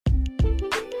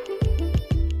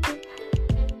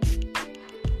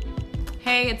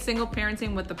Hey, it's Single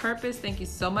Parenting with a Purpose. Thank you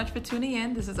so much for tuning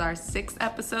in. This is our 6th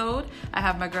episode. I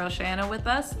have my girl Shanna with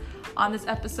us on this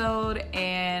episode,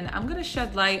 and I'm going to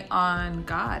shed light on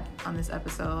God on this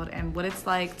episode and what it's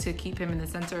like to keep him in the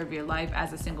center of your life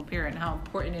as a single parent, how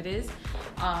important it is.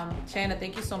 Shanna,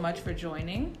 thank you so much for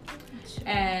joining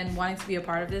and wanting to be a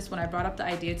part of this. When I brought up the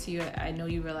idea to you, I know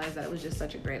you realized that it was just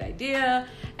such a great idea,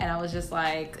 and I was just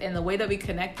like, and the way that we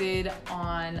connected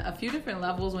on a few different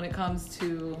levels when it comes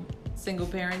to single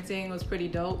parenting was pretty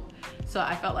dope. So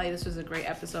I felt like this was a great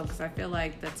episode because I feel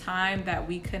like the time that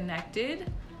we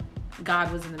connected,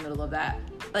 God was in the middle of that.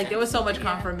 Like there was so much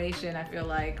confirmation, I feel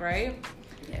like, right?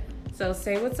 Yeah. So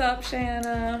say what's up,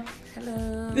 Shanna.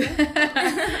 Hello.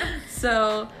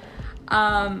 So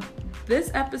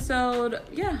this episode,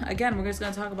 again, we're just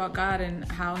going to talk about God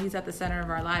and how he's at the center of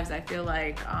our lives. I feel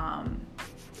like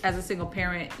as a single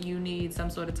parent, you need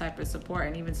some sort of type of support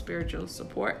and even spiritual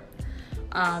support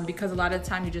because a lot of the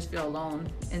time you just feel alone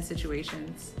in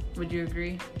situations. Would you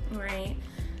agree? Right.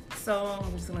 So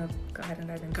I'm just going to go ahead and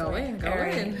dive into Go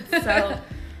it. in. So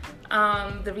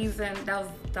the reason, that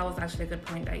was actually a good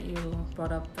point that you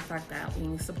brought up, the fact that we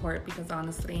need support, because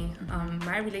honestly,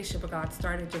 my relationship with God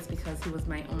started just because he was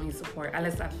my only support. At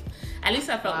least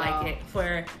I felt like it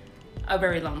for a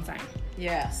very long time.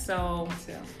 Yeah. So,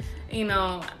 you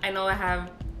know I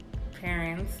have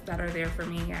parents that are there for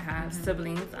me. I have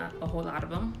siblings, a whole lot of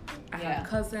them. I have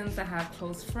cousins, I have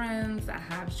close friends, I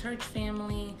have church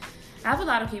family. I have a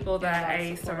lot of people that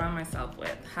I surround myself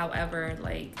with. However,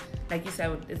 like you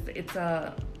said, it's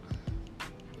a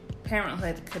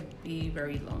parenthood could be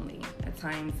very lonely at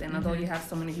times. And although you have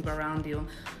so many people around you,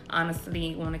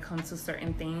 honestly, when it comes to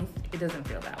certain things, it doesn't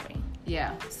feel that way.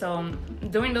 Yeah. So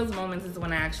during those moments is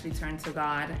when I actually turned to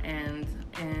God, and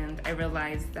I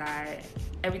realized that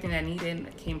everything I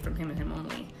needed came from him and him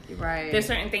only. Right. There's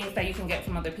certain things that you can get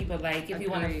from other people. Like if you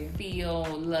want to feel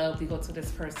love, you go to this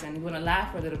person. You want to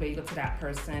laugh for a little bit, you go to that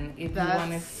person. If you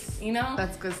want to,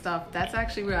 That's good stuff. That's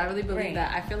actually where I really believe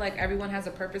that. I feel like everyone has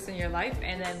a purpose in your life.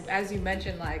 And then as you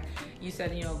mentioned, like you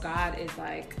said, God is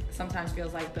like, sometimes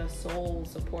feels like the sole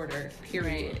supporter,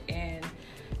 period. Right. And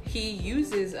he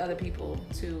uses other people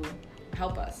to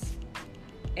help us.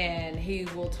 And he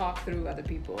will talk through other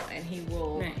people, and he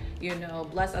will,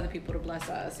 bless other people to bless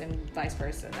us, and vice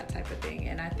versa, that type of thing.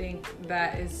 And I think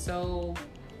that is so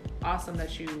awesome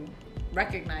that you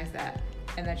recognize that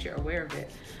and that you're aware of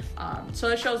it. So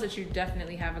it shows that you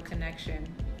definitely have a connection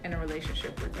and a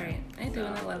relationship with him. I do,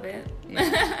 and I love it.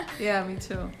 Yeah, me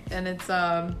too. And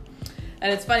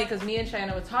it's funny because me and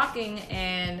Shanna were talking,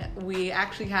 and we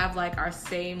actually have like our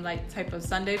same like type of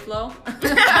Sunday flow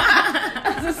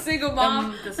as a single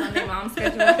mom. The Sunday mom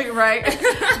schedule, right?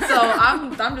 So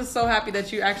I'm just so happy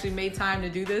that you actually made time to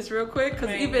do this real quick, because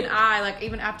even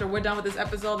after we're done with this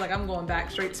episode, like I'm going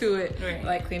back straight to it,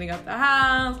 like cleaning up the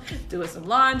house, doing some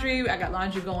laundry. I got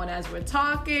laundry going as we're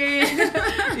talking,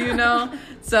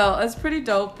 So it's pretty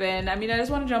dope, and I mean I just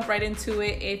want to jump right into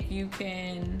it. If you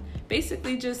can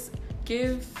basically just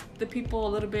give the people a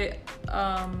little bit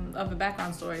of a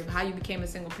background story of how you became a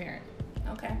single parent.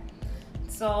 Okay.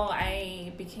 So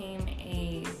I became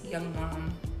a young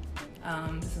mom.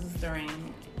 This is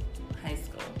during high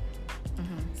school.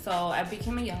 So I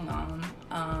became a young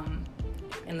mom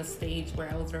in a stage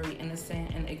where I was very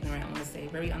innocent and ignorant, I want to say,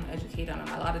 very uneducated on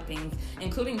a lot of things,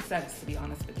 including sex, to be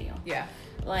honest with you. Yeah.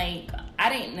 Like, I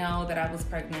didn't know that I was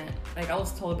pregnant. Like, I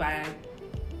was told by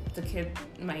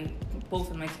both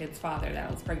of my kids' father that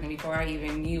I was pregnant before I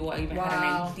even knew or even had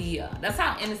an idea. That's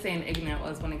how innocent and ignorant I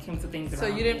was when it came to things around me.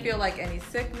 So you didn't feel like any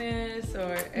sickness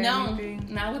or anything?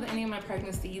 No, not with any of my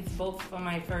pregnancies. Both for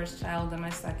my first child and my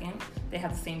second, they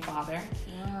have the same father.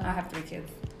 I have 3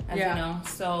 kids, as you know.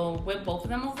 So with both of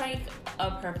them, it was like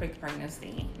a perfect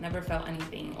pregnancy. Never felt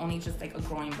anything, only just like a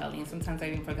growing belly. And sometimes I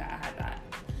even forgot I had that.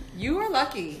 You were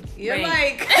lucky. You're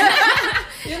like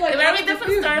a very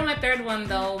different story. My third one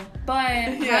though, but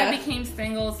I became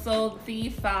single. So the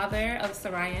father of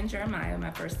Soraya and Jeremiah,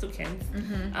 my first 2 kids,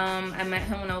 I met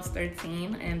him when I was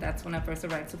 13, and that's when I first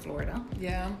arrived to Florida.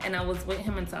 Yeah, and I was with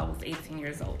him until I was 18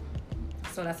 years old.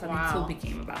 So that's how the 2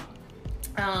 became about.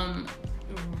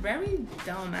 Very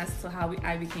dumb as to how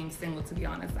I became single, to be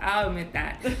honest. I'll admit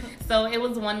that. So it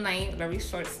was one night, very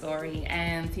short story,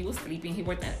 and he was sleeping. He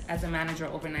worked as a manager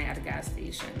overnight at a gas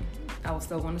station. I was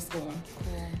still going to school.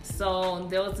 Cool. So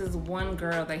there was this one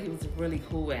girl that he was really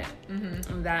cool with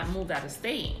that moved out of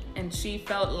state, and she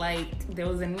felt like there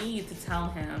was a need to tell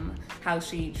him how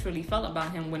she truly felt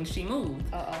about him when she moved.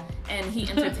 And he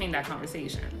entertained that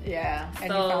conversation. Yeah,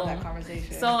 and you found that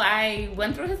conversation. So I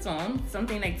went through his phone.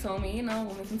 Something like told me,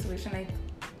 woman's intuition, like,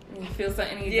 you feel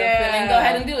something, you feel feeling, go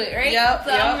ahead and do it, right? Yep,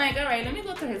 so I'm like, all right, let me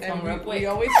go to his phone real quick. We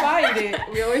always find it.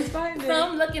 So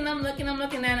I'm looking,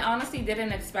 and honestly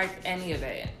didn't expect any of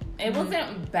it. It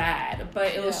wasn't bad,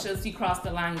 but it was just you crossed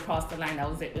the line. That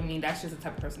was it. I mean, that's just the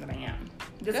type of person that I am.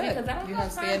 Just good. Because I don't you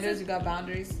have standards, you got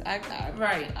boundaries.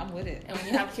 Right. I'm with it. And when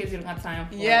you have kids, you don't have time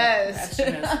for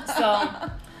extraness.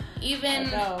 So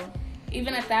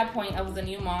even at that point, I was a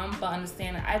new mom, but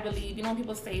understand, I believe,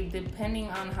 people say depending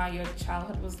on how your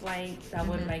childhood was like, that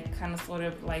would like kind of sort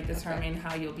of like determine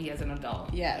how you'll be as an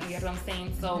adult. Yes. You get what I'm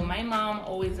saying? So my mom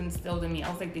always instilled in me, I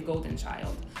was like the golden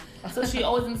child. So she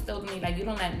always instilled in me, like, you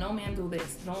don't let no man do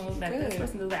this. Don't let this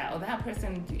person do that. Or that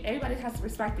person, everybody has to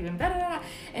respect you. And da-da-da.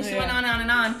 And she went on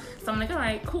and on. So I'm like, all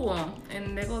right, cool.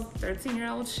 And there goes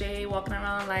 13-year-old Shay walking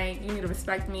around like, you need to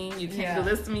respect me. You can't do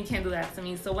this to me. You can't do that to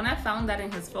me. So when I found that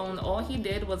in his phone, all he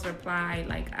did was reply,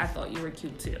 like, I thought you were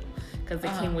cute too. Because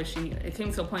it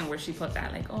came to a point where she put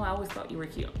that, like, oh, I always thought you were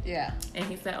cute. Yeah. And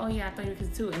he said, oh, yeah, I thought you were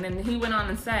cute too. And then he went on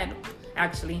and said,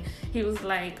 actually, he was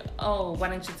like, oh, why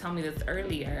didn't you tell me this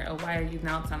earlier? Or why are you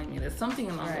now telling me this? Something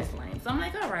along those lines. So I'm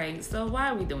like, all right, so why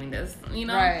are we doing this?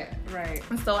 Right.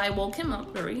 And so I woke him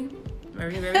up very,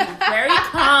 very, very, very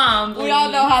calmly. We all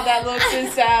know how that looks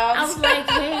and sounds. I was like,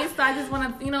 hey, so I just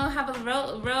want to, have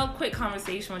a real quick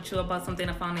conversation with you about something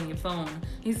I found in your phone.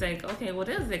 He's like, okay, what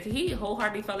is it? He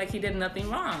wholeheartedly felt like he did nothing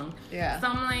wrong. Yeah. So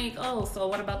I'm like, oh, so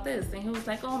what about this? And he was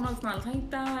like, oh, no, it's not like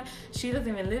that. She doesn't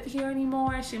even live here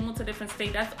anymore. She moved to a different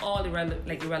state. That's all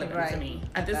irrelevant to me.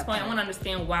 At this point, I want to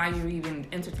understand why you even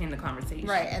entertain the conversation.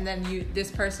 Right. And then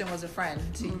this person was a friend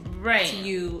to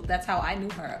you. That's how I knew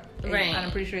her. Right. And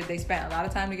I'm pretty sure they spent a lot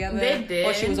of time together. They did.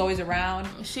 Or she was always around.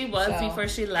 She was before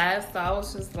she left. So I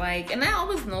was just like, and I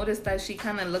always noticed that she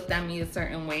kind of looked at me a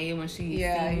certain way when she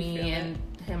see me and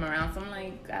him around. So I'm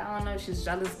like, I don't know, she's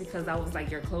jealous because I was like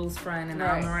your close friend and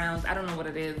now I'm around. I don't know what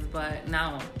it is, but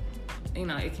now,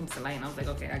 it came to light and I was like,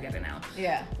 okay, I get it now.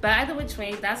 Yeah. But either which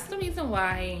way, that's the reason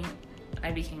why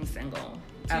I became single.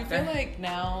 Do you feel like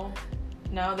now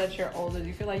that you're older, do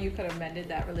you feel like you could have mended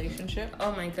that relationship?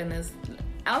 Oh my goodness.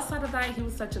 Outside of that, he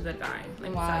was such a good guy.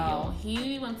 Let me tell you.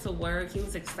 He went to work. He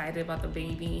was excited about the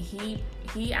baby.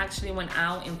 He actually went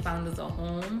out and found us a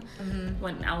home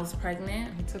when I was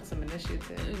pregnant. He took some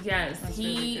initiative. Yes. That's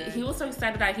he was so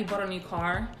excited that he bought a new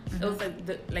car. It was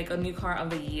like a new car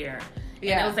of the year.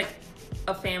 Yeah. And it was like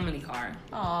a family car.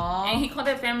 Aww. And he called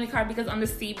it a family car because on the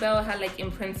seatbelt had like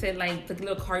imprinted like the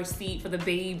little car seat for the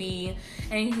baby.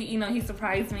 And he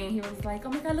surprised me. He was like, oh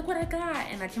my God, look what I got.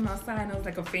 And I came outside and it was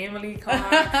like a family car.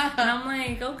 And I'm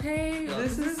like, okay.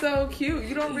 This is so cute.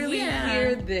 You don't really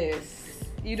hear this.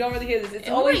 It's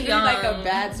always really like a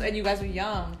bad story. And you guys were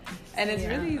young. And it's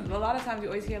really, a lot of times you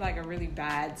always hear like a really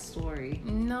bad story.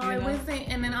 No, it wasn't.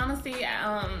 And then honestly,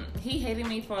 he hated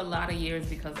me for a lot of years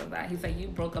because of that. He's like, you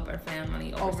broke up our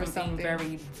family over something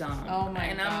very dumb. Oh my God.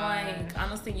 And I'm like,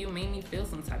 honestly, you made me feel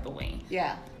some type of way.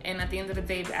 Yeah. And at the end of the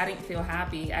day, I didn't feel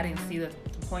happy. I didn't see the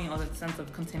point or the sense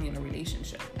of continuing a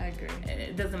relationship. I agree.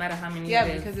 It doesn't matter how many years.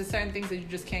 Yeah, because there's certain things that you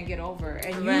just can't get over.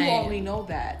 And you only know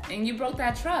that. And you broke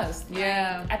that trust.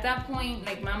 Yeah. Like, at that point,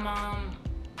 like my mom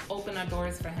open our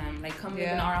doors for him, like come live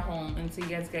in our home until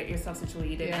you guys get yourself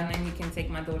situated and then you can take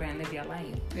my daughter and live your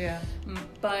life.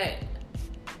 But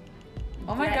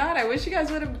oh my God, I wish you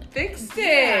guys would have fixed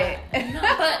it. No,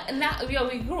 but now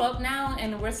we grew up now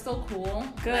and we're still cool.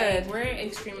 Good. Like, we're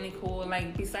extremely cool.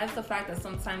 Like besides the fact that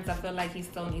sometimes I feel like he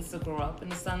still needs to grow up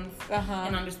in a sense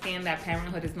and understand that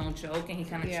parenthood is no joke and he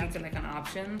kind of treats it like an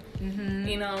option.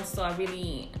 So I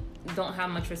really don't have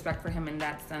much respect for him in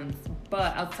that sense.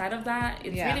 But outside of that,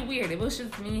 it's really weird. It was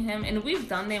just me and him, and we've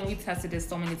done it and we tested this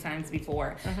so many times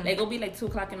before. Like it'll be like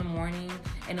 2:00 in the morning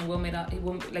and then we'll meet up.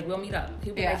 We'll meet up.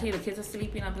 He'll be like, hey, the kids are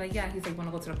sleeping. I'll be like, yeah. He's like,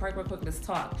 wanna go to the park real quick, let's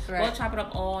talk. We'll chop it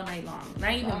up all night long.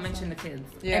 Not even mention the kids.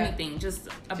 Anything. Just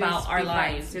about our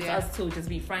lives. Just us two. Just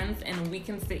be friends and we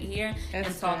can sit here and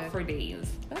talk for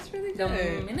days. That's really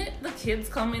good. The minute the kids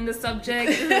come in the subject,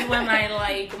 this is when I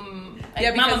like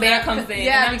Mama Bear comes in.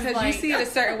 Yeah, because like, you see it a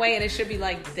certain way and it should be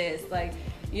like this. Like,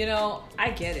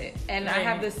 I get it. And I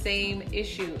have the same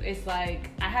issue. It's like,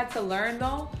 I had to learn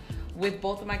though, with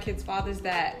both of my kids' fathers,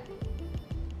 that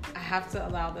I have to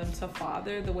allow them to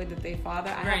father the way that they father.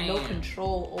 I have no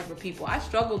control over people. I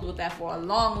struggled with that for a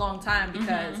long, long time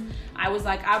because I was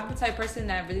like, I'm the type of person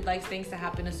that really likes things to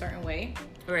happen a certain way.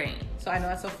 Right. So I know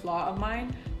that's a flaw of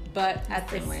mine. But at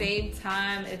the same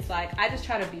time, it's like, I just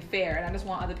try to be fair and I just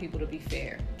want other people to be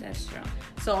fair. That's true.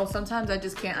 So sometimes I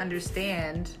just can't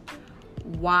understand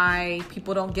why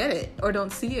people don't get it or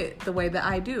don't see it the way that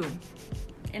I do.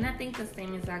 And I think the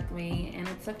same exact way. And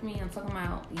it took me, I'm talking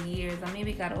about years. I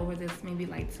maybe got over this maybe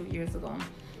like 2 years ago.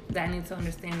 That I need to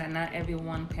understand that not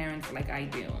everyone parents like I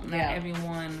do. Not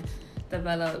everyone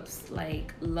develops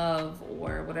like love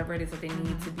or whatever it is that they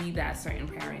need to be that certain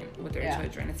parent with their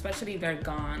children, especially if they're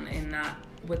gone and not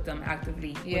with them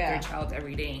actively with their child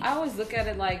every day. I always look at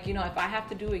it like, you know, if I have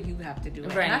to do it, you have to do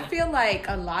it. Right. And I feel like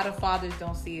a lot of fathers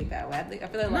don't see it that way. I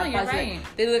feel like a lot of fathers,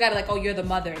 they look at it like, oh, you're the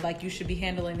mother, like you should be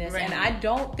handling this. Right. And I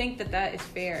don't think that is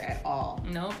fair at all.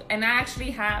 Nope. And I actually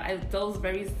have those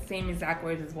very same exact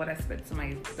words is what I said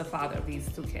to the father of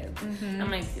these two kids. Mm-hmm.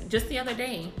 I'm like, just the other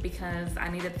day, because I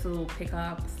needed to pick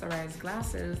up Sarai's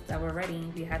glasses that were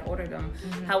ready. We had ordered them.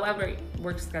 Mm-hmm. However,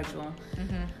 work schedule,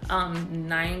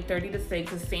 9:30 to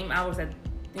 6. The same hours that,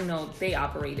 you know, they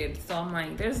operated. So I'm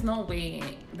like, there's no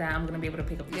way that I'm gonna be able to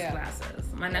pick up these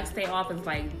glasses. My next day off is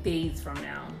like days from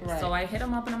now. Right. So I hit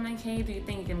him up and I'm like, hey, do you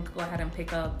think you can go ahead and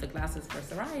pick up the glasses for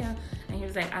Saraya? And he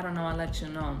was like, I don't know, I'll let you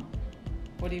know.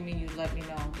 What do you mean you let me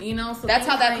know? You know, so that's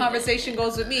how that conversation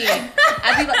goes with me.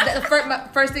 I think the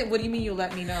first thing, what do you mean you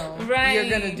let me know? Right. You're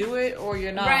going to do it or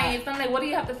you're not? Right. So I'm like, what do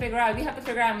you have to figure out? You have to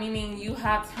figure out meaning you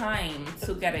have time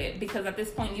to get it. Because at this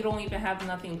point, you don't even have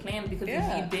nothing planned. Because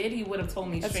if you did, you would have told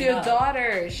me straight up. That's your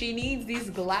daughter. She needs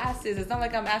these glasses. It's not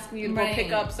like I'm asking you to go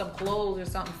pick up some clothes or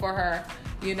something for her.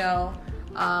 You know?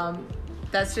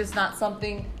 That's just not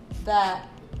something that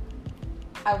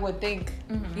I would think.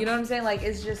 Mm-hmm. You know what I'm saying? Like,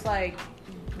 it's just like,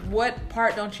 what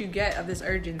part don't you get of this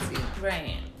urgency?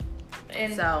 Right.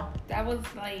 And so that was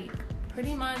like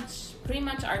pretty much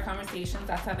our conversations.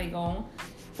 That's how they go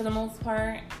for the most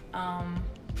part.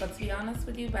 But to be honest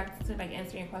with you, back to like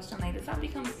answering your question, like I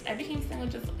became single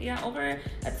just over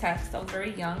a text. I was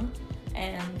very young,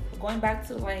 and going back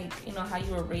to like, you know, how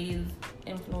you were raised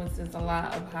influences a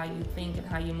lot of how you think and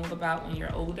how you move about when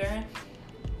you're older.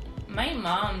 My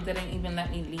mom didn't even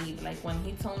let me leave. Like, when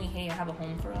he told me, hey, I have a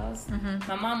home for us,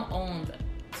 my mom owned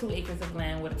 2 acres of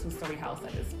land with a 2-story house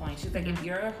at this point. She's like, if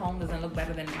your home doesn't look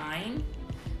better than mine,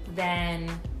 then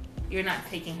you're not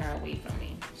taking her away from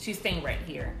me. She's staying right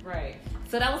here. Right.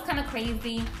 So that was kind of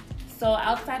crazy. So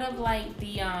outside of, like,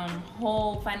 the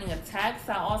whole finding a text,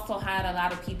 I also had a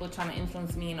lot of people trying to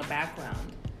influence me in the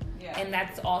background. Yeah. And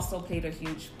that's also played a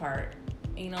huge part,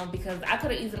 you know, because I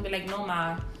could have easily been like, no,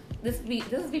 Ma, This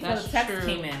is before the text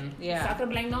came in. Yeah. So I could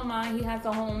be like, no, Ma, he has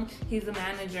a home. He's a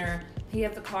manager. He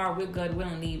has a car. We're good. We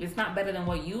don't leave. It's not better than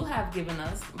what you have given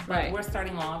us. But we're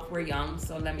starting off. We're young.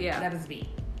 So let us be.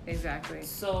 Exactly.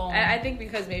 So I think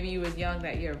because maybe you was young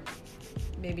that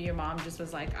maybe your mom just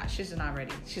was like, she's not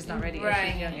ready. She's not ready.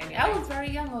 Right. She's young anyway. I was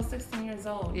very young. I was 16 years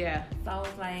old. Yeah. So I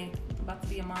was like about to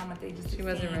be a mom at the age of 16. She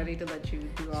wasn't ready to let you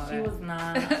do all that. She was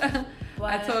not.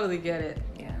 I totally get it.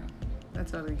 Yeah. I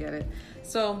totally get it.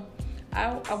 So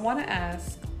I want to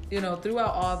ask, you know,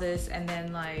 throughout all this, and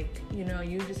then like, you know,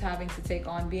 you just having to take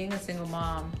on being a single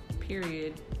mom,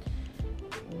 period,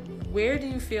 where do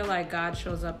you feel like God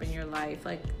shows up in your life?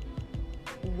 Like,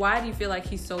 why do you feel like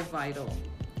he's so vital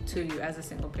to you as a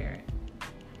single parent?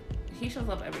 He shows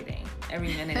up every day, every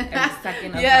minute, every second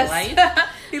of my life.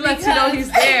 He lets you know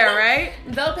he's there, right?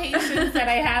 The patience that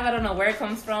I have, I don't know where it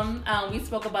comes from. We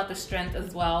spoke about the strength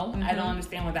as well. Mm-hmm. I don't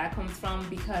understand where that comes from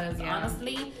because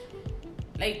honestly,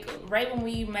 like right when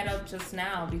we met up just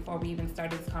now, before we even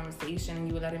started this conversation, and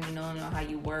you were letting me know how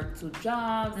you work 2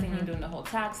 jobs and you're doing the whole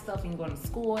tax stuff and you're going to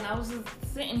school, and I was just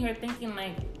sitting here thinking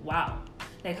like, wow,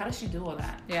 like how does she do all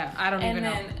that? Yeah, I don't even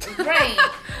know. Right.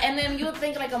 And then you would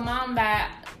think like a mom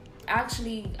that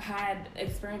actually had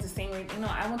experienced the same way. You know,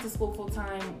 I went to school full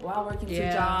time while working 2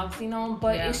 jobs, you know,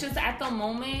 but it's just at the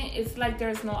moment, it's like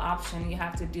there's no option. You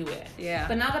have to do it. Yeah.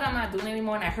 But now that I'm not doing it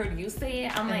anymore and I heard you say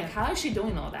it, I'm like, how is she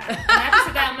doing all that? And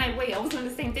after that, I'm like, wait, I was doing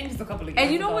the same thing just a couple of years ago.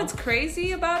 And you know what's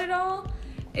crazy about it all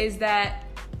is that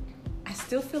I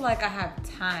still feel like I have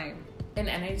time. And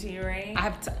energy, right?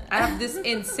 I have this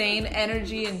insane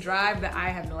energy and drive that I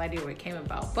have no idea where it came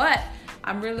about. But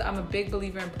I'm a big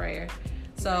believer in prayer.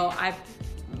 So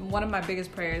one of my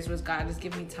biggest prayers was, God, just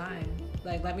give me time.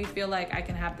 Like, let me feel like I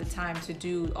can have the time to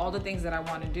do all the things that I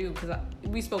want to do. Because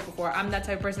we spoke before, I'm that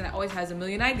type of person that always has a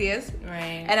million ideas.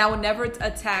 Right. And I would never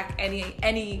attack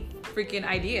any freaking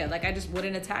idea. Like, I just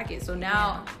wouldn't attack it. So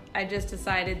now I just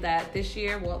decided that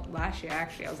last year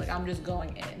actually, I was like, I'm just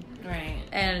going in. Right.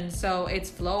 And so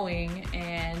it's flowing,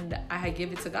 and I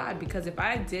give it to God, because if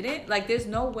I didn't, like, there's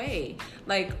no way.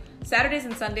 Like, Saturdays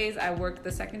and Sundays, I work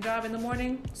the second job in the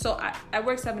morning. So I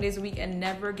work 7 days a week and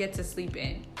never get to sleep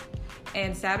in.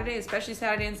 And Saturday, especially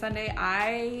Saturday and Sunday,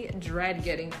 I dread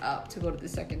getting up to go to the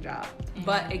second job. Mm-hmm.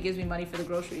 But it gives me money for the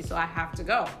groceries, so I have to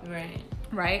go. Right.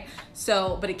 Right?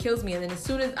 So, but it kills me. And then as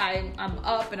soon as I'm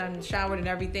up and I'm showered and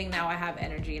everything, now I have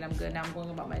energy and I'm good. Now I'm going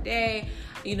about my day.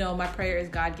 You know, my prayer is,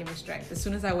 God, give me strength. As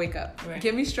soon as I wake up,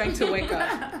 give me strength to wake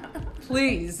up.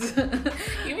 Please.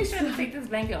 Give me strength to take this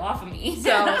blanket off of me. So,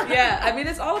 yeah. I mean,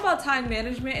 it's all about time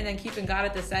management and then keeping God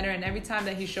at the center. And every time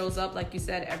that he shows up, like you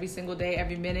said, every single day,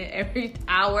 every minute, every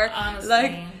hour, honestly,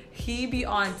 like he be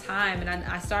on time. And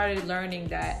I started learning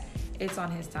that it's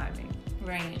on his timing.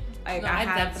 Right. Like, no, I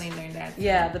definitely learned that too.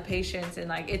 Yeah, the patience and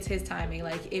like it's his timing.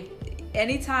 Like if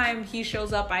anytime he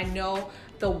shows up, I know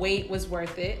the wait was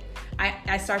worth it.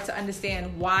 I start to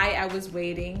understand why I was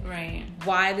waiting. Right.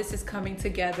 Why this is coming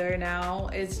together now.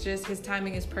 It's just his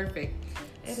timing is perfect.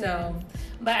 It is.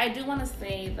 But I do want to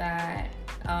say that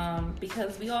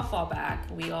because we all fall back,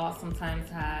 we all sometimes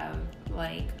have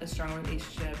like a strong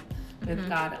relationship with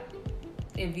God.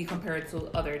 If you compare it to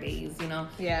other days, you know?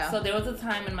 Yeah. So there was a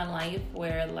time in my life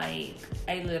where, like,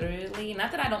 I literally,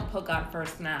 not that I don't put God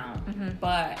first now,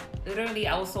 but literally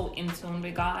I was so in tune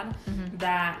with God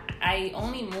that I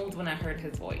only moved when I heard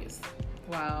his voice.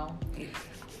 Wow.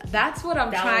 That's what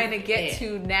I'm trying to get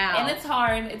to now. And it's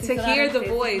hard to hear the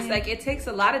voice. Like, it takes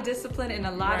a lot of discipline and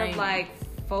a lot of, like,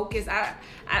 focus.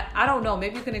 I don't know.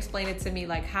 Maybe you can explain it to me.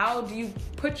 Like, how do you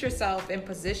put yourself in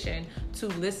position to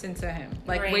listen to him?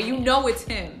 Like, where you know it's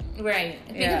him. Right.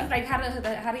 Because, like,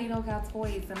 how do you know God's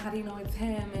voice? And how do you know it's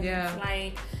him? And it's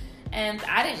like, and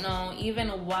I didn't know, even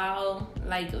while,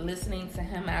 like, listening to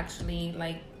him actually,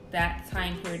 like, that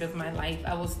time period of my life,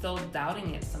 I was still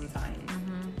doubting it sometimes.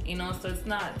 You know, so it's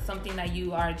not something that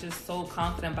you are just so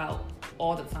confident about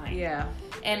all the time. Yeah.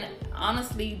 And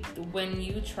honestly, when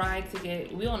you try to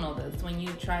get, we all know this, when you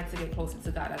try to get closer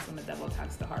to God, that's when the devil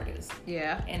attacks the hardest.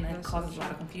 Yeah. And it causes a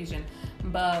lot of confusion.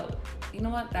 But you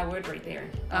know what? That word right there,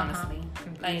 honestly.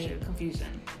 Like,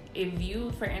 confusion. If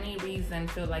you, for any reason,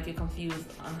 feel like you're confused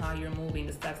on how you're moving,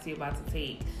 the steps you're about to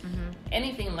take,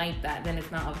 anything like that, then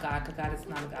it's not of God, because God is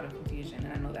not a God of confusion.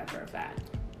 And I know that for a fact.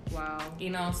 Wow.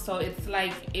 You know, so it's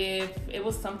like if it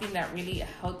was something that really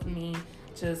helped me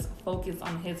just focus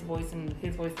on his voice and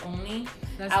his voice only,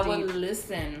 I would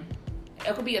listen.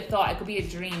 It could be a thought, it could be a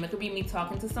dream, it could be me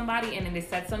talking to somebody and then they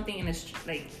said something and it's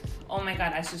like, oh my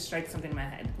God, I should strike something in my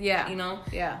head. Yeah. You know?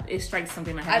 Yeah. It strikes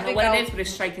something in my head. I don't know what it is, but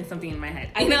it's striking something in my head.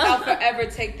 I think I'll forever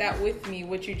take that with me,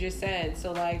 what you just said.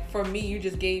 So, like, for me, you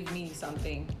just gave me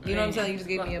something. You know what I'm saying? You just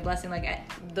gave me a blessing. Like,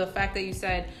 the fact that you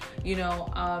said, you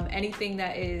know, anything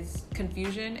that is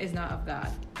confusion is not of God.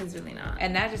 It's really not.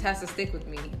 And that just has to stick with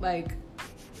me. Like,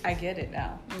 I get it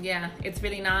now. Yeah, it's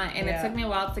really not. And it took me a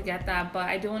while to get that. But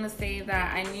I do want to say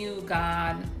that I knew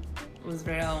God was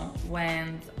real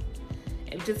when...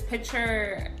 Just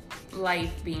picture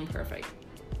life being perfect.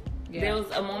 Yeah. There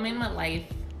was a moment in my life,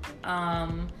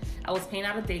 I was paying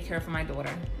out of daycare for my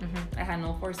daughter. I had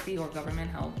no 4C or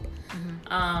government help.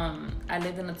 I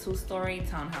lived in a 2-story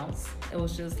townhouse. It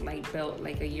was just like built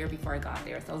like a year before I got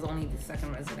there, so I was only the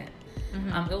second resident.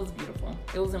 It was beautiful.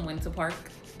 It was in Winter Park.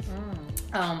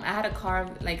 I had a car,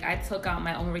 like I took out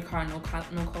my own car, no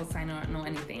co-signer, no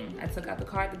anything. I took out the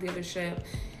car at the dealership,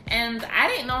 and I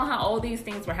didn't know how all these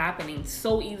things were happening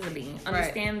so easily.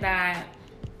 Understand that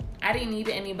I didn't need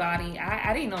anybody.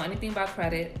 I didn't know anything about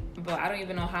credit, but I don't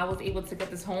even know how I was able to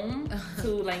get this home to,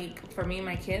 like, for me and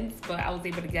my kids, but I was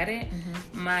able to get it.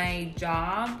 My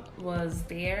job was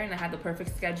there, and I had the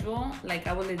perfect schedule. Like,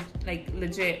 I would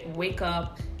legit wake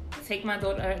up, take my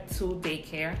daughter to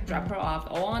daycare, drop her off,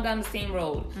 all down the same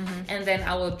road. And then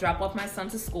I will drop off my son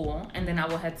to school, and then I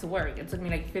will head to work. It took me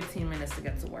like 15 minutes to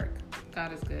get to work.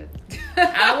 God is good.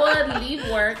 I would leave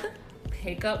work,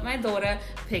 pick up my daughter,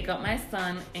 pick up my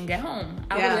son, and get home.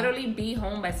 I would literally be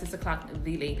home by 6 o'clock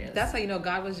the latest. That's how you know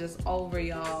God was just over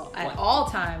y'all at all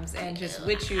times and just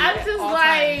with you. I'm just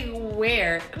like,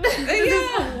 where?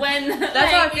 When?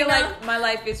 That's how I feel like my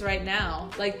life is right now.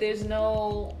 Like, there's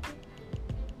no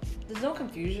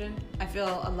confusion. I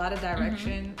feel a lot of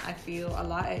direction. I feel a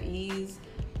lot at ease.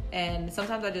 And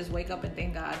sometimes I just wake up and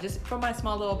thank God. Just for my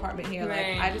small little apartment here.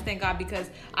 Like, I just thank God because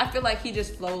I feel like he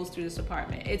just flows through this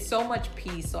apartment. It's so much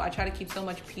peace. So I try to keep so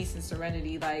much peace and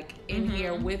serenity, like, in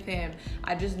here with him.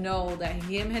 I just know that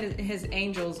him and his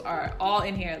angels are all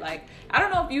in here. Like, I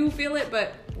don't know if you feel it,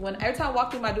 but every time I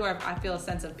walk through my door, I feel a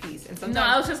sense of peace. And sometimes, no,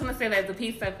 I was just going to say that the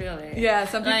peace, I feel it. Yeah,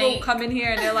 some people come in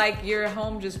here and they're like, your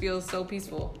home just feels so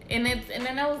peaceful. And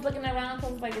then I was looking around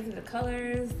because, like, is it the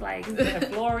colors? Like, is it the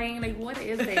flooring? Like, what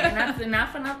is it? And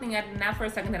not for nothing, not for a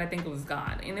second that I think it was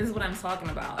God. And this is what I'm talking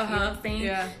about. You know what I'm saying?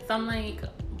 Yeah. So I'm like,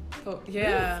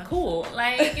 this is cool.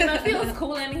 Like, you know, it feels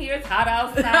cool in here. It's hot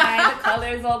outside. The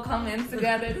colors all come in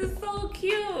together. This is so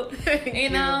cute. You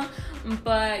know?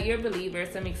 But you're a believer,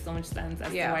 so it makes so much sense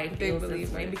as to why it feels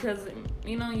this way. Because,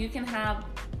 you know, you can have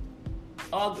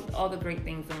all the great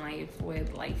things in life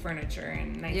with like furniture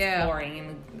and nice flooring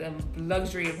and the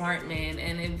luxury apartment,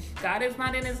 and if God is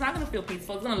not in it, it's not gonna feel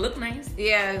peaceful. It's gonna look nice.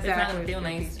 Yeah, exactly. It's not gonna feel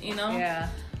nice, peaceful. You know. Yeah.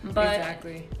 But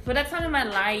exactly. For that time in my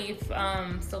life,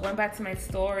 so going back to my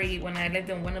story, when I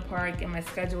lived in Winter Park and my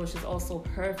schedule was just also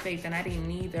perfect, and I didn't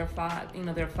need their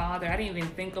father. I didn't even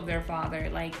think of their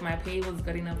father. Like my pay was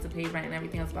good enough to pay rent and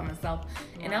everything else by myself.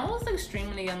 Wow. And I was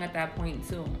extremely young at that point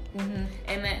too. Mm-hmm.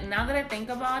 And then, now that I think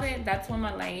about it, that's when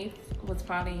my life was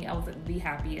probably, I was the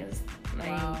happiest.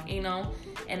 Like, you know,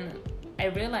 and I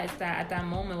realized that at that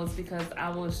moment was because I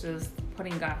was just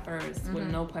putting God first, with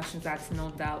no questions asked, no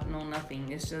doubt, no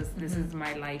nothing. It's just, this is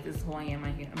my life, this is who I am.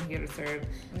 I'm here to serve.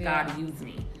 God, use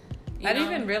me. I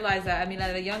didn't even realize that. I mean,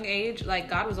 at a young age, like,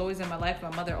 God was always in my life.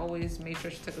 My mother always made sure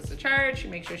she took us to church. She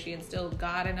made sure she instilled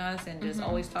God in us and just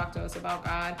always talked to us about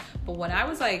God. But when I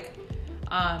was like,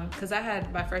 because I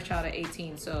had my first child at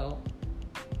 18, so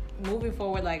moving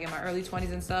forward, like in my early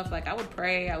 20s and stuff, like I would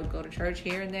pray, I would go to church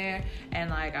here and there, and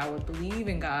like I would believe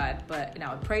in God, and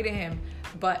I would pray to him,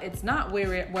 but it's not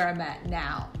where I'm at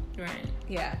now. Right.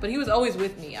 Yeah, but he was always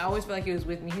with me. I always feel like he was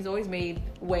with me. He's always made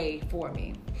way for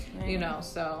me, you know,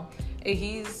 so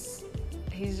he's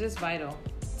just vital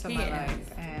to my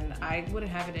life, and I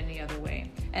wouldn't have it any other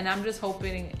way. And I'm just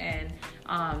hoping and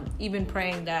even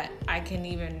praying that I can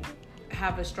even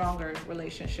have a stronger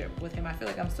relationship with him. I feel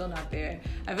like I'm still not there.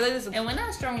 I feel like and when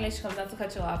that strong relationship comes, not to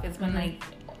cut you off, it's when like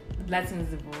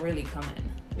blessings really come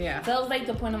in. Yeah. So that was like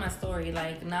the point of my story.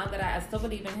 Like now that I still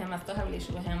believe in him, I still have a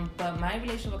relationship with him, but my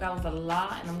relationship with God was a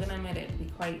lot, and I'm gonna admit it, to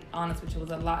be quite honest with you, it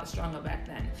was a lot stronger back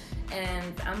then.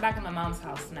 And I'm back in my mom's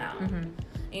house now.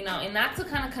 You know, and not to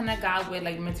kind of connect God with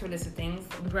like materialistic things,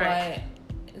 but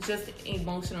just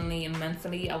emotionally and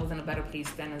mentally, I was in a better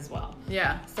place then as well.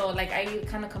 Yeah. So like I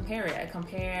kind of compare it. I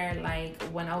compare like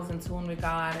when I was in tune with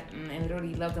God and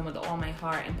literally loved him with all my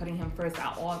heart and putting him first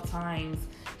at all times,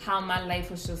 how my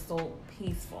life was just so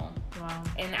peaceful. Wow.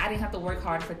 And I didn't have to work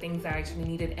hard for things I actually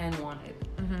needed and wanted.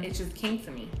 It just came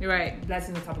to me. You're right.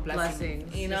 Blessings on top of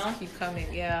blessings. You know? Just keep coming,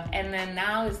 yeah. And then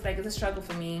now it's like, it's a struggle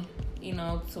for me, you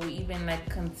know, to even like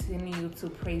continue to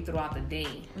pray throughout the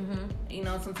day. You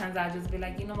know, sometimes I just be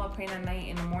like, you know what, praying at night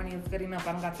in the morning is good enough.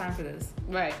 I don't got time for this.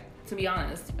 Right. To be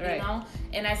honest, you know?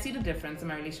 And I see the difference in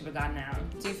my relationship with God now.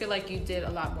 Do you feel like you did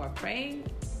a lot more praying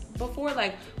before?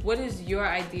 Like, what is your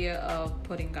idea of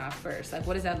putting God first? Like,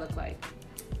 what does that look like?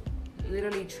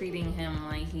 Literally treating him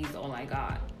like he's all I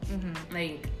got.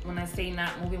 Like when I say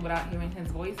not moving without hearing his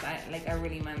voice, I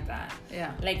really meant that.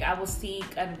 Yeah. Like I will seek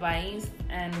advice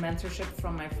and mentorship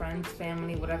from my friends,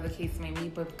 family, whatever the case may be,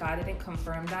 but if God didn't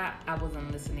confirm that, I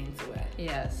wasn't listening to it.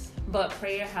 Yes. But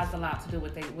prayer has a lot to do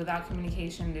with it. Without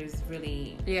communication, there's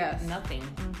really nothing.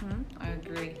 I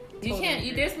agree. You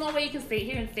can't. There's no way you can stay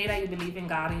here and say that you believe in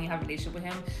God and you have a relationship with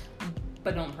him,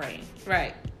 but don't pray.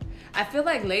 Right. I feel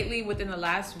like lately, within the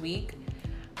last week,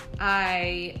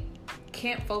 I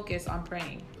can't focus on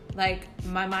praying. Like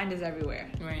my mind is everywhere.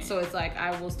 Right. So it's like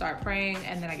I will start praying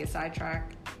and then I get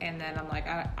sidetracked and then I'm like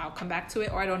I'll come back to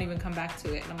it, or I don't even come back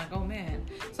to it, and I'm like, oh man.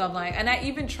 So I'm like, and I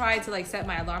even tried to like set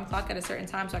my alarm clock at a certain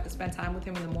time so I could spend time with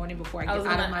him in the morning before I get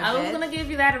out of my bed. I was gonna give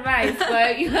you that advice,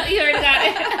 but you already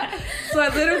got it. So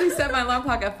I literally set my alarm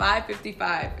clock at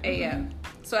 5:55 a.m.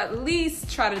 So at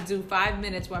least try to do 5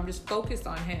 minutes where I'm just focused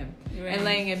on him and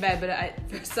laying in bed.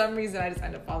 But for some reason, I just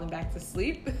end up falling back to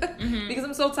sleep because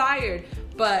I'm so tired.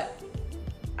 But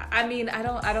I mean, I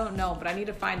don't know. But I need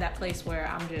to find that place where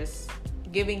I'm just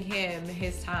giving him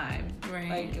his time. Right.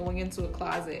 Like going into a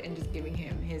closet and just giving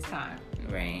him his time.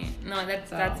 Right. No,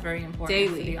 that's very important.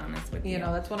 Daily, to be honest with you. You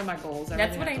know, that's one of my goals.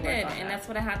 That's what I did, and that's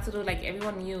what I had to do. Like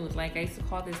everyone knew. Like I used to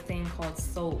call this thing called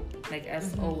SOAP, like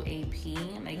SOAP.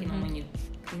 Like you know when you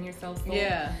clean yourself. SOAP.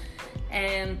 Yeah.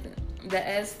 And the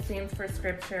S stands for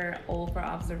scripture, O for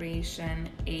observation,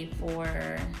 A for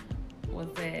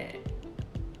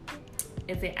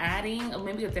is it adding, or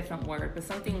maybe a different word, but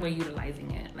something we're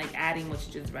utilizing it, like adding what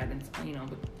you just read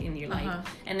in your life,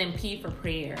 and then P for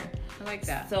prayer. I like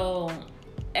that. So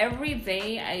every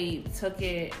day I took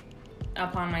it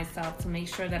upon myself to make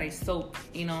sure that I soak.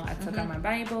 You know, I took out my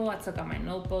Bible, I took out my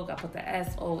notebook, I put the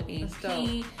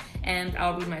SOAP, and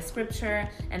I'll read my scripture,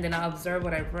 and then I'll observe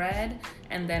what I've read,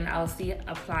 and then I'll see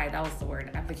apply. That was the word,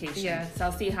 application. Yes. So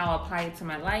I'll see how I apply it to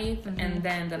my life, and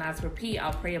then the last repeat,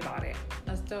 I'll pray about it.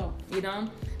 That's dope. You know?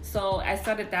 So I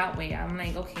started that way. I'm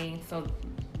like, okay, so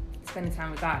spending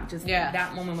time with God. Just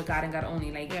that moment with God and God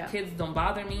only. Like, kids don't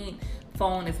bother me.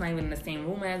 Phone, it's not even in the same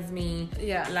room as me.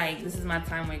 Yeah. Like, this is my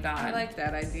time with God. I like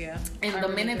that idea. And the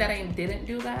minute that I didn't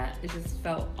do that, it just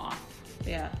felt off.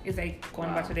 Yeah. It's like going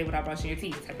about your day without brushing your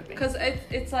teeth type of thing. Because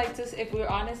it's like, just, if we're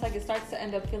honest, like, it starts to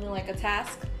end up feeling like a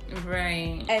task.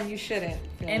 Right. And you shouldn't.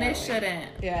 And it shouldn't.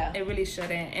 Yeah. It really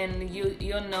shouldn't. And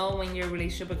you'll know when your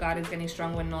relationship with God is getting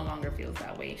strong when it no longer feels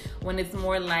that way. When it's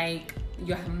more like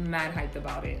you're mad hyped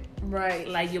about it. Right.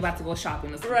 Like, you're about to go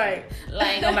shopping or something. Right.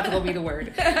 Like, I'm about to go read a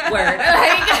word. Like, you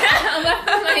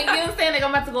know what I'm saying? Like, I'm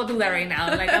about to go do that right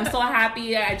now. Like, I'm so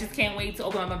happy. I just can't wait to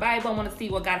open up my Bible. I want to see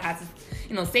what God has to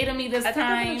say to me this time. I think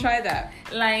I'm gonna try that.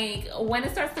 Like, when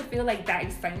it starts to feel like that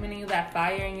excitement in you, that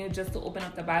fire in you, just to open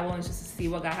up the Bible and just to see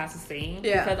what God has to say.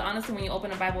 Yeah. Because honestly, when you open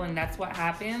the Bible and that's what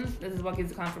happens, this is what gives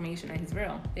you confirmation that He's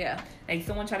real. Yeah. Like,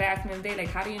 someone tried to ask me today, like,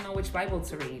 how do you know which Bible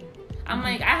to read? I'm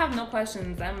like, I have no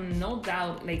questions. I'm no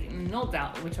doubt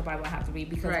which Bible I have to read,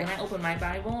 because when I open my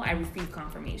Bible, I receive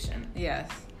confirmation. Yes.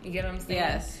 You get what I'm saying?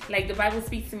 Yes. Like, the Bible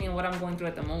speaks to me in what I'm going through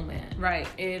at the moment. Right.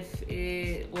 If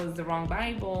it was the wrong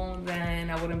Bible,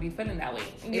 then I wouldn't be feeling that way.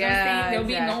 You get what I'm saying? There would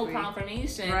be no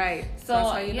confirmation. Right. So,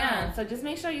 know. So just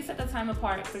make sure you set the time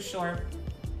apart for sure.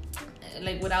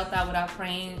 Like, without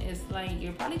praying, it's like,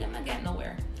 you're probably going to get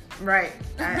nowhere. Right.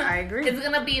 I agree. It's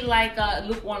going to be like a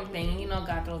lukewarm thing. You know,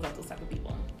 God throws out those type of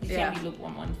people. You can't be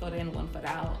lukewarm, 1 foot in, 1 foot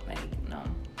out. Like, no.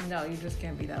 No, you just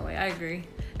can't be that way. I agree.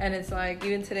 And it's like,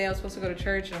 even today I was supposed to go to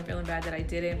church and I'm feeling bad that I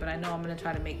didn't, but I know I'm going to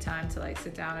try to make time to, like,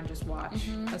 sit down and just watch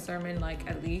a sermon, like,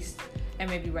 at least, and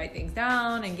maybe write things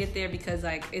down and get there, because,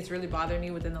 like, it's really bothering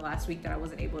me within the last week that I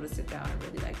wasn't able to sit down and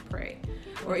really, like, pray.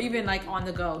 Or even, like, on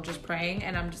the go, just praying,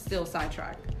 and I'm just still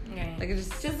sidetracked. Right. Like,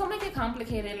 it's just don't make it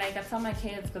complicated. Like, I tell my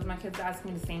kids, because my kids ask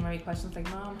me the same very questions, like,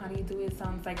 Mom, how do you do it?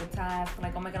 Sounds like a task. I'm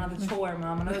like, oh my God, another chore,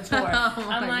 Mom, another chore.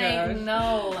 I'm like,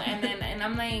 no. And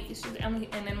I'm like,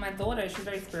 and then my daughter, she's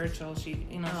very spiritual. She,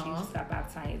 she just got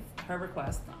baptized. Her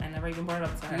request, I never even brought it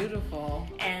up to her. Beautiful.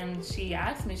 And she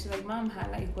asked me, she's like, Mom,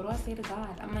 what do I say to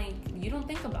God? I'm like, you don't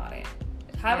think about it.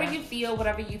 However you feel,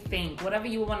 whatever you think, whatever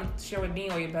you want to share with me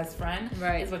or your best friend,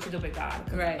 is what you do with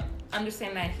God. Right.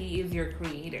 Understand that He is your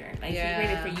creator. Like, He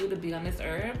created for you to be on this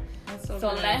earth. That's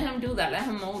so let Him do that. Let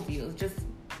Him mold you. Just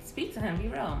speak to Him. Be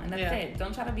real. And that's it.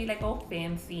 Don't try to be like, oh,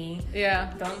 fancy.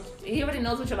 Yeah. He already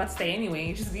knows what you're about to say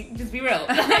anyway. Just be real.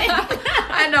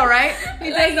 I know, right? He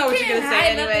does know what you're going to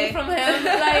say anyway. From him.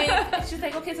 Like, she's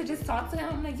like, okay, so just talk to him.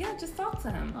 I'm like, yeah, just talk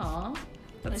to him. Aw.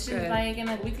 And she's like, and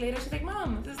a week later, she's like,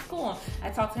 Mom, this is cool. I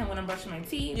talk to him when I'm brushing my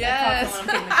teeth. Yes. I talk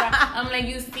to him when I'm taking a shower. I'm like,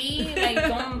 you see, like,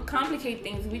 don't complicate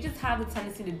things. We just have the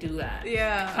tendency to do that.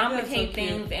 Yeah. Complicate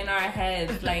things in our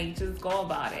heads. Like, just go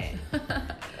about it.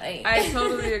 Like, I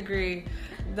totally agree.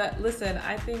 Listen,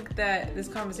 I think that this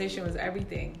conversation was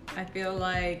everything. I feel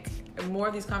like more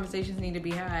of these conversations need to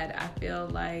be had. I feel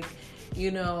like,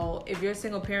 if you're a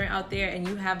single parent out there and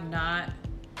you have not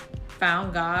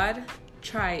found God,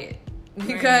 try it.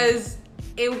 Because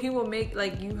He will make,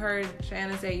 like you heard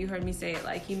Shannon say, you heard me say it,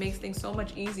 like He makes things so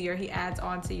much easier. He adds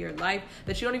on to your life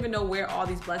that you don't even know where all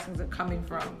these blessings are coming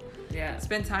from. Yeah.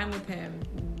 Spend time with Him.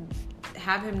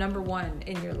 Have Him number one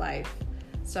in your life.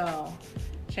 So,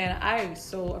 Shannon, I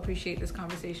so appreciate this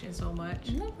conversation so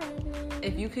much. No problem.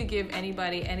 If you could give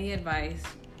anybody any advice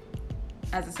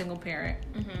as a single parent,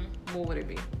 what would it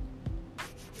be?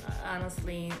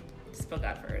 Honestly, just put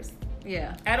God first.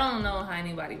 Yeah. I don't know how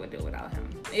anybody would do it without Him.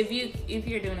 If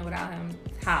you're doing it without Him,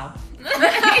 how?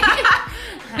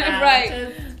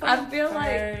 Right. I feel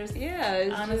first.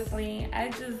 Like, honestly,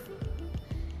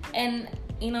 and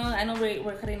I know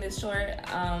we're cutting this short,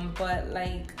 but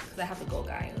like, cause I have to go,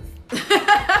 guys. Just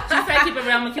I keep it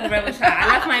real. I'm gonna keep it real with y'all. I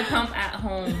left my pump at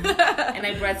home and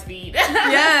I breastfeed.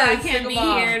 Yes, I can't be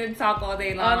here to talk all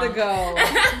day long. On the go.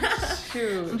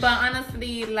 Shoot. But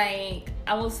honestly, like,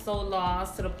 I was so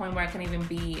lost to the point where I can't even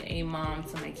be a mom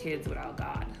to my kids without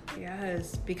God.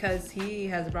 Yes, because He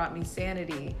has brought me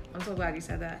sanity. I'm so glad you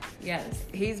said that. Yes,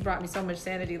 He's brought me so much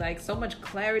sanity, like so much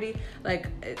clarity. Like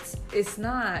it's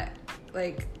not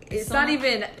like it's not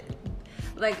even.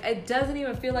 Like, it doesn't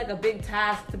even feel like a big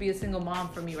task to be a single mom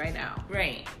for me right now.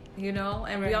 Right.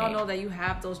 And we all know that you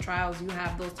have those trials. You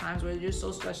have those times where you're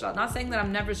so stressed out. Not saying that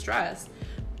I'm never stressed,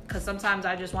 because sometimes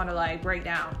I just want to, like, break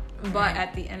down. But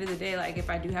at the end of the day, like,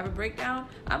 if I do have a breakdown,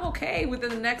 I'm okay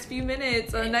within the next few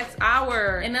minutes or the next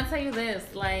hour. And I'll tell you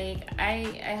this. Like, I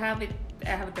have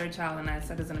a third child, and I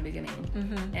said this in the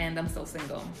beginning. And I'm still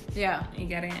single. Yeah. You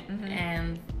get it?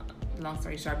 And long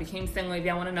story short, became single if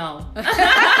y'all want to know.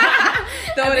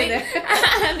 Throw it in there.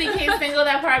 I became single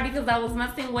that part because I was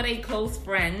messing with a close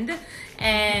friend,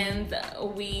 and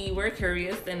we were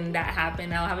curious, and that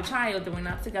happened. I'll have a child, and we're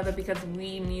not together because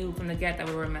we knew from the get that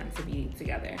we were meant to be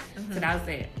together. So that was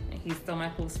it. He's still my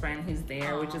close friend. He's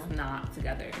there. We're just not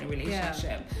together in a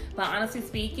relationship. Yeah. But honestly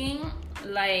speaking,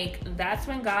 like, that's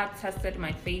when God tested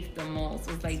my faith the most.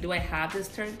 It was like, do I have this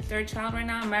third child right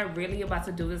now? Am I really about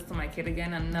to do this to my kid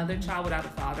again? Another child without a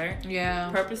father? Yeah.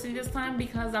 Purposely this time,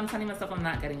 because I'm telling myself I'm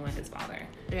not getting with his father.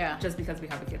 Yeah. Just because we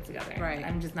have a kid together. Right.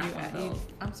 I'm just not one of those.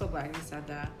 I'm so glad you said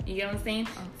that. You get what I'm saying?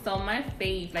 So my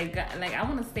faith, like I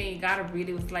want to say, God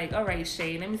really was like, all right,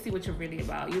 Shay, let me see what you're really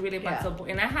about. You're really about to abort.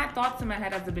 And I had thoughts in my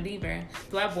head as a believer.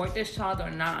 Do I abort this child or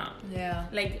not? Yeah.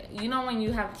 Like, you know when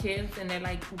you have kids and they're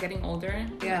like getting older?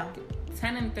 Yeah. Like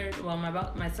 10 and 13, well,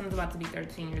 my son's about to be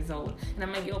 13 years old. And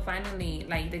I'm like, yo, finally,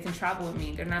 like, they can travel with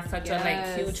me. They're not such a,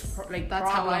 like, huge, like,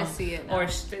 that's problem. how I see it now. Or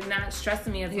they're not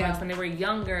stressing me as much when they were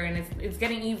younger. And it's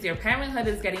getting easier. Parenthood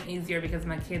is getting easier because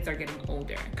my kids are getting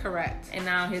older. Correct. And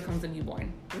now here comes a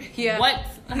newborn. Yeah. What?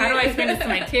 How do I explain this to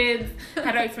my kids?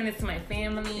 How do I explain this to my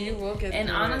family? You will get through it.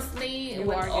 And honestly,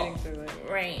 you are getting through it.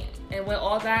 Right. And with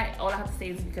all that, all I have to say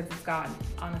is because it's God.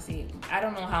 Honestly, I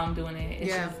don't know how I'm doing it.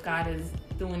 It's just God is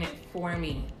doing it for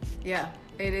me. Yeah,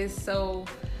 it is so.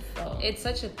 It's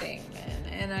such a thing, man.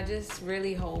 And I just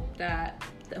really hope that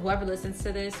whoever listens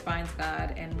to this finds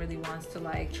God and really wants to,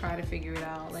 like, try to figure it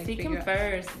out. Like, seek Him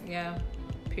first. Yeah.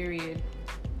 Period.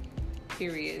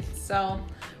 So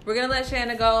we're gonna let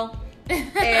Shanna go,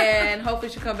 and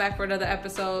hopefully she'll come back for another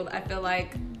episode. I feel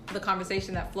like the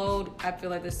conversation that flowed, I feel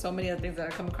like there's so many other things that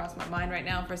are coming across my mind right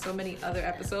now for so many other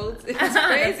episodes. It's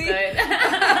crazy.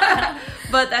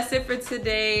 But that's it for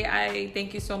today. I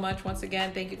thank you so much once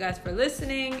again. Thank you guys for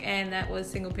listening. And that was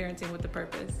Single Parenting with a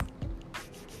Purpose.